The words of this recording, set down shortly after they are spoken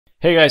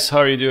Hey guys, how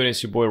are you doing?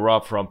 It's your boy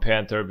Rob from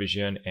Panther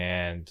Vision,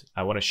 and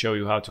I want to show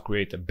you how to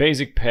create a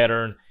basic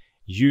pattern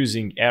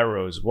using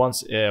arrows. One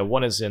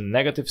is in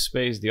negative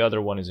space, the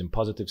other one is in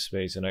positive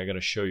space, and I'm going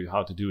to show you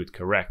how to do it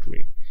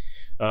correctly.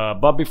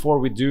 But before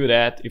we do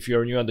that, if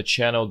you're new on the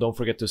channel, don't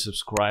forget to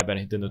subscribe and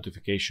hit the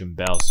notification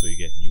bell so you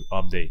get new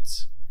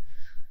updates.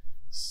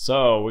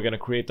 So we're going to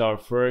create our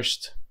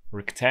first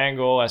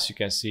rectangle. As you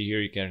can see here,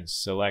 you can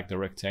select the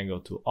rectangle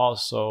tool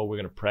also. We're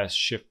going to press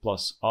Shift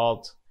plus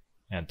Alt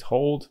and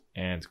hold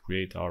and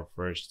create our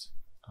first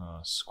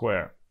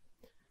square.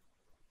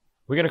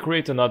 We're going to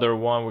create another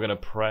one. We're going to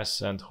press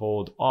and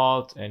hold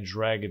Alt and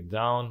drag it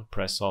down.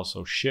 Press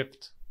also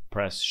Shift,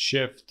 press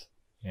Shift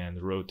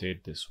and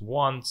rotate this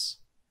once.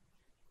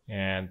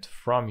 And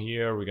from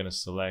here, we're going to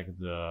select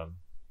the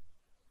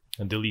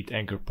delete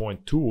anchor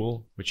point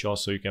tool, which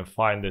also you can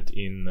find it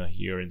in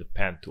here in the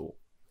pen tool.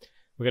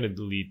 We're going to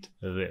delete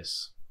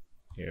this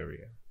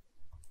area.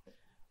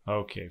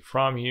 Okay,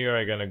 from here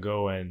I'm gonna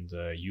go and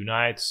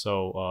unite.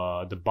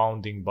 So the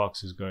bounding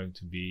box is going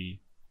to be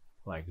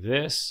like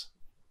this.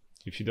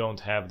 If you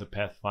don't have the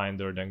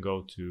Pathfinder, then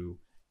go to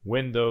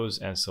Windows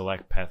and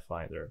select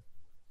Pathfinder.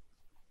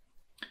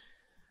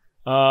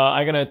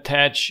 I'm gonna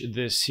attach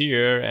this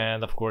here,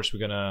 and of course we're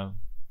gonna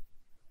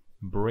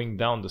bring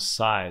down the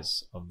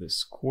size of the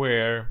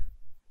square.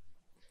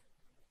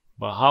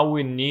 But how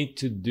we need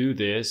to do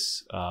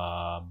this,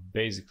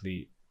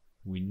 basically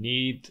we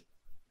need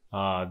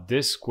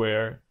this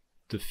square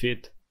to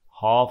fit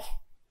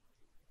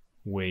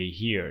halfway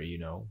here, you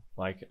know,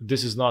 like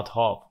this is not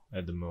half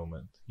at the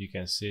moment. You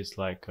can see it's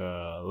like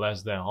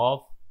less than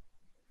half.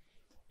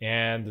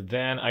 And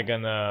then I'm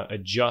gonna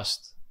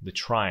adjust the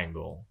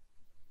triangle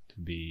to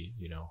be,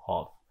 you know,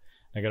 half.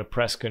 I'm gonna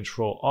press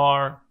Ctrl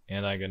R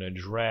and I'm gonna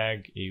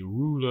drag a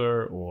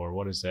ruler, or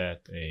what is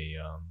that,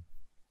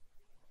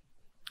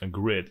 a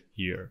grid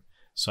here,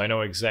 so I know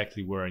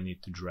exactly where I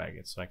need to drag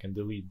it. So I can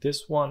delete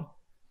this one.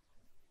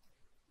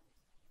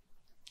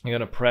 I'm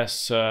gonna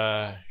press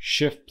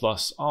Shift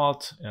plus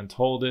Alt and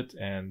hold it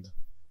and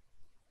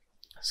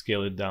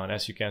scale it down.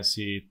 As you can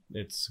see,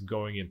 it's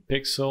going in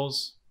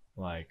pixels,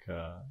 like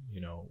you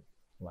know,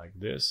 like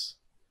this.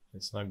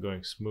 It's not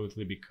going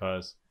smoothly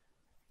because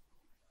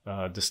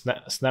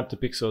the snap to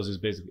pixels is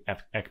basically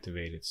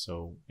activated.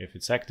 So if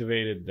it's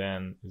activated,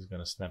 then it's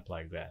gonna snap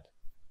like that.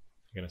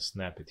 I'm gonna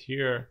snap it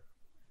here.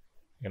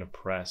 I'm gonna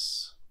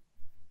press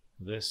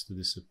this to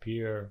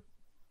disappear.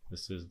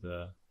 This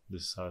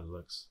is how it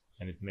looks.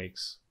 And it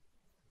makes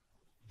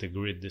the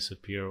grid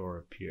disappear or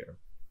appear.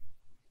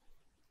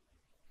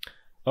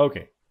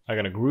 Okay, I'm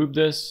gonna group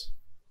this.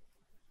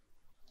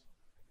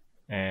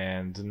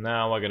 And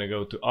now I'm gonna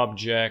go to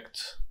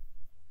Object,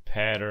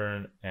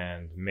 Pattern,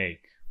 and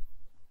Make.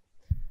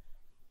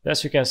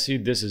 As you can see,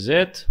 this is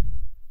it.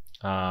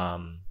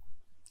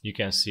 You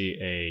can see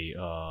a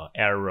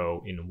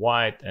arrow in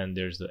white, and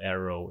there's the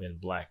arrow in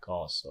black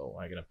also.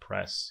 I'm gonna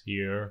press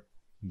here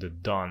the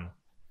done.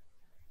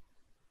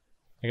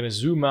 I'm gonna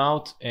zoom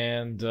out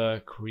and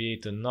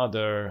create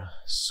another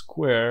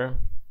square,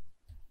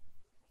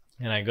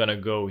 and I'm gonna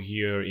go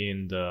here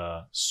in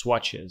the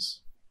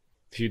swatches.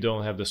 If you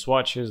don't have the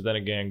swatches, then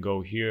again go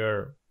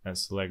here and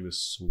select the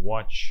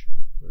swatch.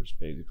 Where's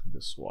basically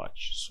the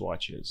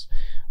swatches.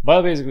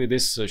 But basically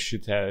this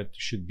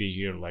should be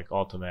here like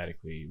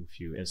automatically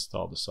if you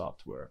install the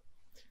software.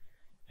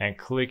 And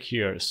click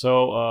here.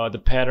 So the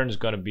pattern is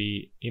gonna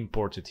be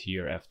imported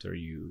here after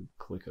you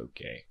click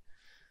OK.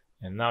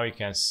 And now you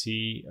can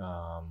see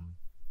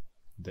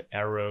the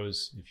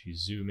arrows. If you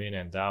zoom in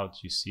and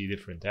out, you see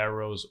different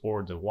arrows,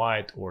 or the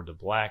white or the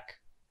black.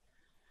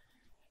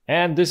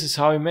 And this is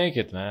how you make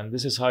it, man.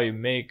 This is how you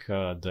make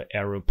the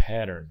arrow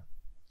pattern.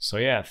 So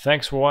yeah,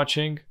 thanks for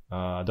watching.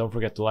 Don't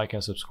forget to like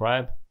and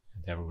subscribe,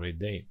 and have a great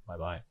day. Bye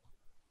bye.